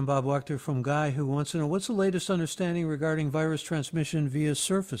you again, Bob Wachter, from Guy, who wants to know, what's the latest understanding regarding virus transmission via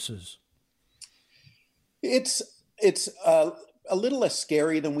surfaces? It's a little less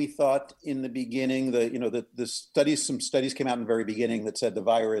scary than we thought in the beginning. Some studies came out in the very beginning that said the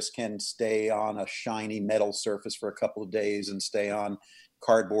virus can stay on a shiny metal surface for a couple of days and stay on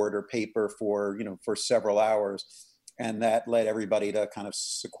cardboard or paper for several hours. and that led everybody to kind of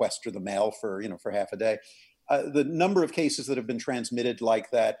sequester the mail for half a day. The number of cases that have been transmitted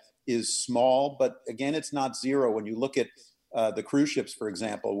like that is small, but again, it's not zero. When you look at the cruise ships, for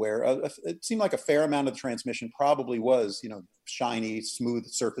example, where it seemed like a fair amount of the transmission probably was, shiny, smooth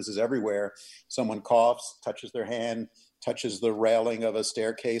surfaces everywhere. Someone coughs, touches their hand, touches the railing of a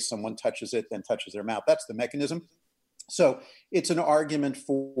staircase, someone touches it, then touches their mouth. That's the mechanism. So it's an argument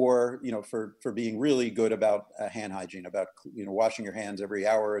for being really good about hand hygiene, about washing your hands every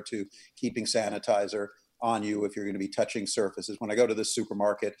hour or two, keeping sanitizer on you if you're going to be touching surfaces. When I go to the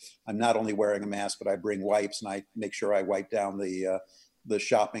supermarket, I'm not only wearing a mask, but I bring wipes and I make sure I wipe down the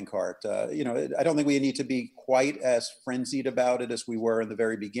shopping cart. I don't think we need to be quite as frenzied about it as we were in the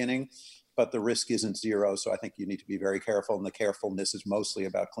very beginning, but the risk isn't zero. So I think you need to be very careful, and the carefulness is mostly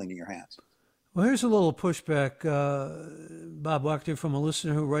about cleaning your hands. Well, here's a little pushback, Bob Wachter, from a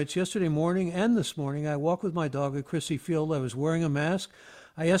listener who writes, yesterday morning and this morning, I walked with my dog at Crissy Field. I was wearing a mask.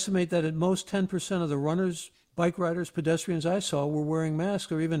 I estimate that at most 10% of the runners, bike riders, pedestrians I saw were wearing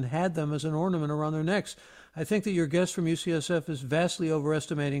masks or even had them as an ornament around their necks. I think that your guest from UCSF is vastly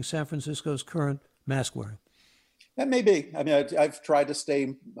overestimating San Francisco's current mask wearing. That may be. I mean, I've tried to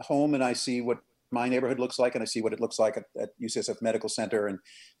stay home, and I see what my neighborhood looks like, and I see what it looks like at UCSF Medical Center and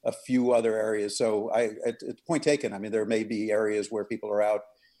a few other areas. So it's point taken. I mean, there may be areas where people are out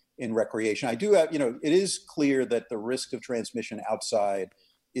in recreation. I do have, it is clear that the risk of transmission outside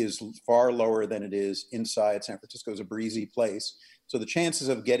is far lower than it is inside. San Francisco is a breezy place. So the chances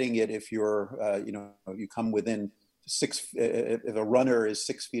of getting it, if you're, you come within if a runner is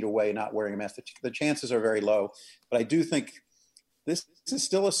 6 feet away not wearing a mask, the chances are very low. But I do think this is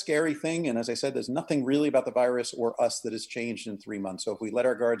still a scary thing. And as I said, there's nothing really about the virus or us that has changed in 3 months. So if we let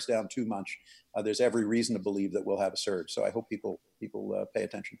our guards down too much, there's every reason to believe that we'll have a surge. So I hope people pay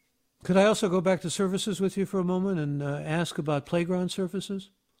attention. Could I also go back to surfaces with you for a moment and ask about playground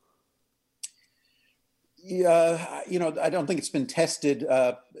surfaces? Yeah, I don't think it's been tested.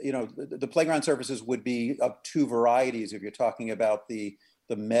 The playground surfaces would be of two varieties. If you're talking about the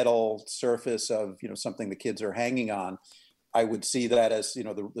metal surface of, something the kids are hanging on, I would see that as,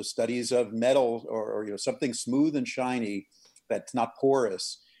 the studies of metal or something smooth and shiny that's not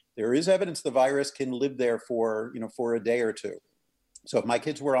porous. There is evidence the virus can live there for a day or two. So if my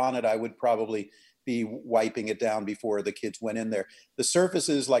kids were on it, I would probably be wiping it down before the kids went in there. The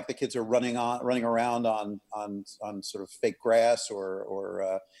surfaces, like the kids are running around on sort of fake grass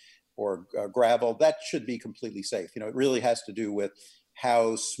or gravel, that should be completely safe. It really has to do with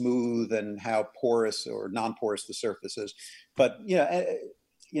how smooth and how porous or non-porous the surface is. But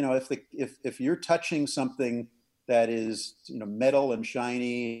if you're touching something that is metal and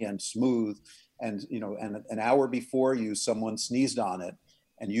shiny and smooth, and an hour before you someone sneezed on it,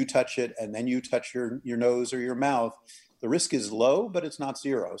 and you touch it, and then you touch your nose or your mouth, the risk is low, but it's not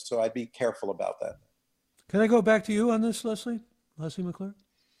zero. So I'd be careful about that. Can I go back to you on this, Leslie? Leslie McClure?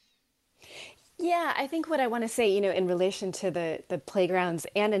 Yeah, I think what I want to say, in relation to the playgrounds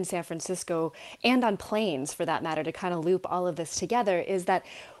and in San Francisco and on planes, for that matter, to kind of loop all of this together, is that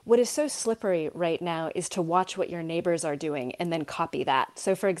what is so slippery right now is to watch what your neighbors are doing and then copy that.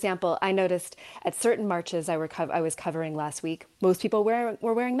 So, for example, I noticed at certain marches I was covering last week, most people were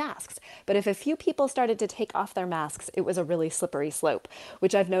wearing masks. But if a few people started to take off their masks, it was a really slippery slope,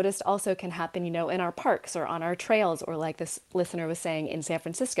 which I've noticed also can happen, in our parks or on our trails, or like this listener was saying, in San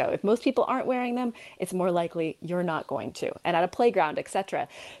Francisco. If most people aren't wearing them, it's more likely you're not going to, and at a playground, etc.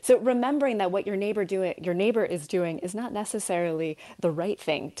 So remembering that what your neighbor is doing is not necessarily the right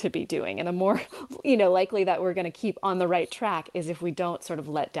thing to be doing, and the more likely that we're going to keep on the right track is if we don't sort of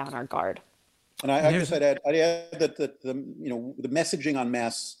let down our guard. And I guess I'd add that the messaging on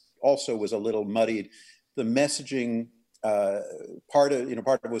masks also was a little muddied. The messaging part of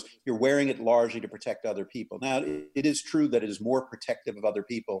it was you're wearing it largely to protect other people. Now, it is true that it is more protective of other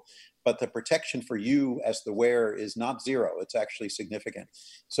people, but the protection for you as the wearer is not zero. It's actually significant.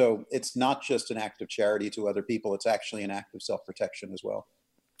 So it's not just an act of charity to other people. It's actually an act of self-protection as well.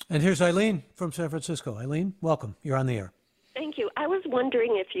 And here's Eileen from San Francisco. Eileen, welcome. You're on the air. Thank you. I was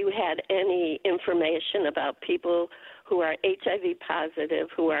wondering if you had any information about people who are HIV positive,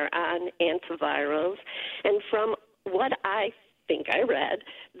 who are on antivirals. And from what I think I read,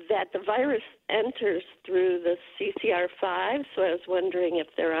 that the virus enters through the CCR5. So I was wondering if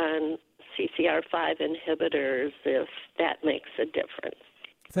they're on CCR5 inhibitors, if that makes a difference.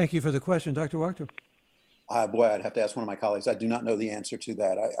 Thank you for the question. Dr. Wachter. Boy, I'd have to ask one of my colleagues. I do not know the answer to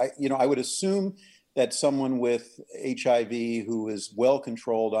that. I would assume that someone with HIV who is well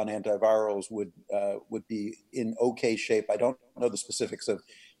controlled on antivirals would be in okay shape. I don't know the specifics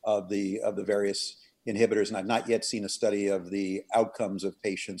of the various inhibitors, and I've not yet seen a study of the outcomes of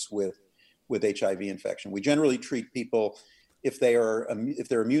patients with HIV infection. We generally treat people if their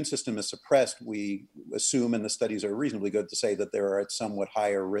immune system is suppressed. We assume, and the studies are reasonably good to say, that they are at somewhat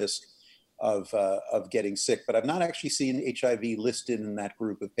higher risk of getting sick. But I've not actually seen HIV listed in that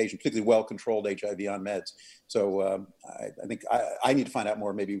group of patients, particularly well-controlled HIV on meds. So I think I need to find out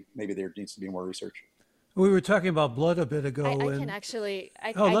more. Maybe there needs to be more research. We were talking about blood a bit ago. I can actually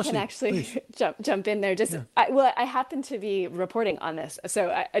Leslie, jump in there. Just yeah. I happen to be reporting on this,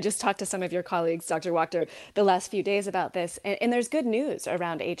 so I just talked to some of your colleagues, Dr. Wachter, the last few days about this, and there's good news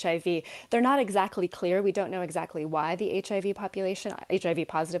around HIV. They're not exactly clear. We don't know exactly why the HIV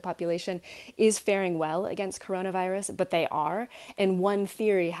positive population is faring well against coronavirus, but they are. And one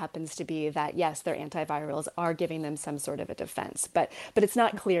theory happens to be that yes, their antivirals are giving them some sort of a defense, but it's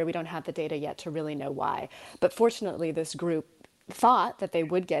not clear. We don't have the data yet to really know why. But fortunately, this group thought that they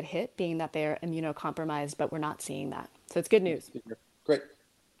would get hit, being that they're immunocompromised, but we're not seeing that. So it's good news. Great.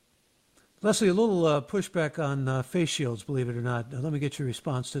 Leslie, a little pushback on face shields, believe it or not. Let me get your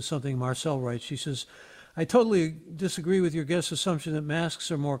response to something Marcel writes. She says, I totally disagree with your guest's assumption that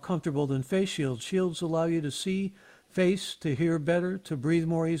masks are more comfortable than face shields. Shields allow you to see face, to hear better, to breathe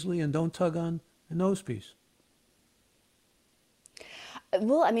more easily, and don't tug on a nose piece.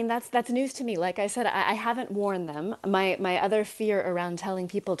 Well, I mean, that's news to me. Like I said, I haven't worn them. My other fear around telling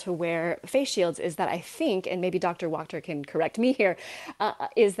people to wear face shields is that I think, and maybe Dr. Wachter can correct me here,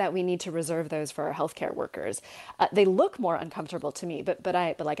 is that we need to reserve those for our healthcare workers. They look more uncomfortable to me, but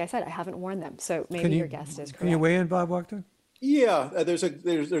like I said, I haven't worn them. So maybe your guest is correct. Can you weigh in, Bob Wachter? Yeah, there's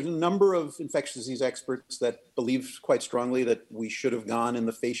a number of infectious disease experts that believe quite strongly that we should have gone in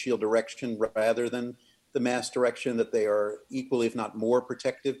the face shield direction rather than the mask direction, that they are equally, if not more,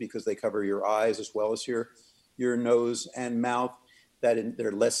 protective because they cover your eyes as well as your nose and mouth, that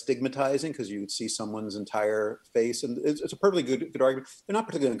they're less stigmatizing because you would see someone's entire face. And it's a perfectly good argument. They're not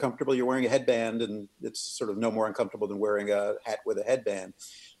particularly uncomfortable. You're wearing a headband, and it's sort of no more uncomfortable than wearing a hat with a headband.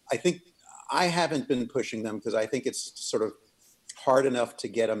 I think I haven't been pushing them because I think it's sort of hard enough to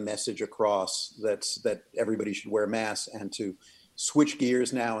get a message across that everybody should wear masks, and to switch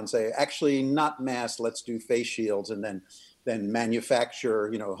gears now and say, actually, not masks, let's do face shields, and then manufacture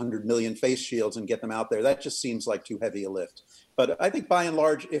 100 million face shields and get them out there. That just seems like too heavy a lift. But I think by and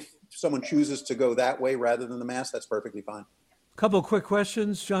large, if someone chooses to go that way rather than the mask, that's perfectly fine. A couple of quick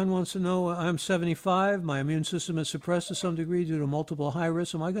questions. John wants to know, I'm 75. My immune system is suppressed to some degree due to multiple high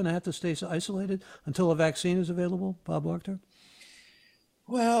risks. Am I going to have to stay isolated until a vaccine is available? Bob Wachter?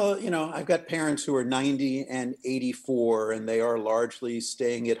 Well, I've got parents who are 90 and 84, and they are largely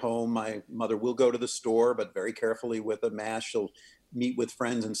staying at home. My mother will go to the store, but very carefully with a mask. She'll meet with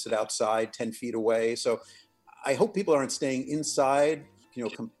friends and sit outside 10 feet away. So I hope people aren't staying inside,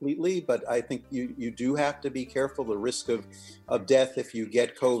 completely, but I think you do have to be careful. The risk of death if you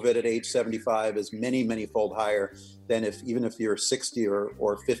get COVID at age 75 is many, many fold higher than even if you're 60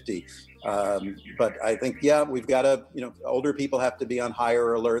 or 50. But I think, we've got to, older people have to be on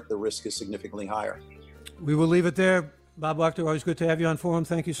higher alert. The risk is significantly higher. We will leave it there. Bob Wachter, always good to have you on Forum.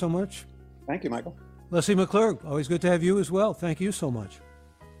 Thank you so much. Thank you, Michael. Leslie McClurg, always good to have you as well. Thank you so much.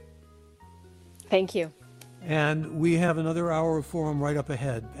 Thank you. And we have another hour of Forum right up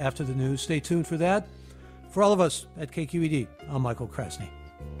ahead after the news. Stay tuned for that. For all of us at KQED, I'm Michael Krasny.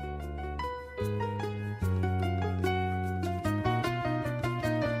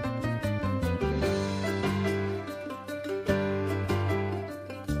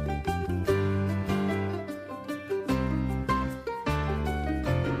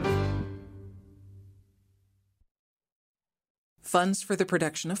 Funds for the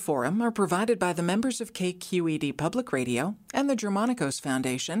production of Forum are provided by the members of KQED Public Radio and the Germanicos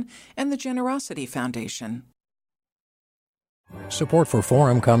Foundation and the Generosity Foundation. Support for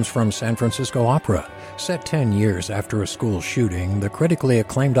Forum comes from San Francisco Opera. Set 10 years after a school shooting, the critically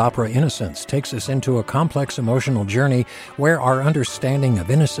acclaimed opera Innocence takes us into a complex emotional journey where our understanding of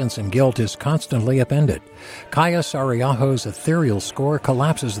innocence and guilt is constantly upended. Kaya Sariaho's ethereal score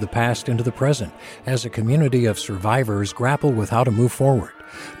collapses the past into the present as a community of survivors grapple with how to move forward.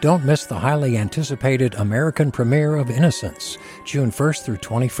 Don't miss the highly anticipated American premiere of Innocence, June 1st through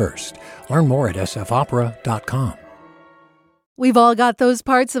 21st. Learn more at sfopera.com. We've all got those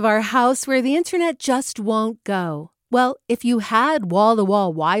parts of our house where the internet just won't go. Well, if you had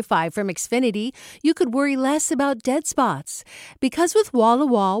wall-to-wall Wi-Fi from Xfinity, you could worry less about dead spots. Because with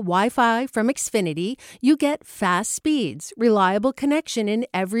wall-to-wall Wi-Fi from Xfinity, you get fast speeds, reliable connection in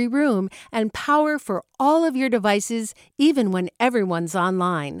every room, and power for all of your devices, even when everyone's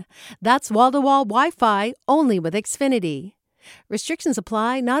online. That's wall-to-wall Wi-Fi only with Xfinity. Restrictions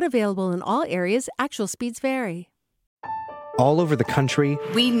apply, not available in all areas. Actual speeds vary. All over the country,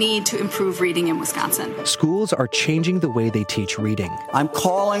 we need to improve reading in Wisconsin. Schools are changing the way they teach reading. I'm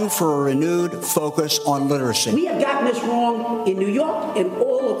calling for a renewed focus on literacy. We have gotten this wrong in New York and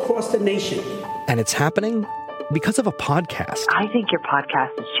all across the nation. And it's happening because of a podcast. I think your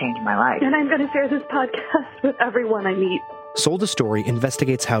podcast has changed my life. And I'm going to share this podcast with everyone I meet. Sold a Story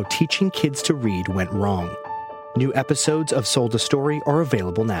investigates how teaching kids to read went wrong. New episodes of Sold a Story are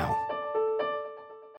available now.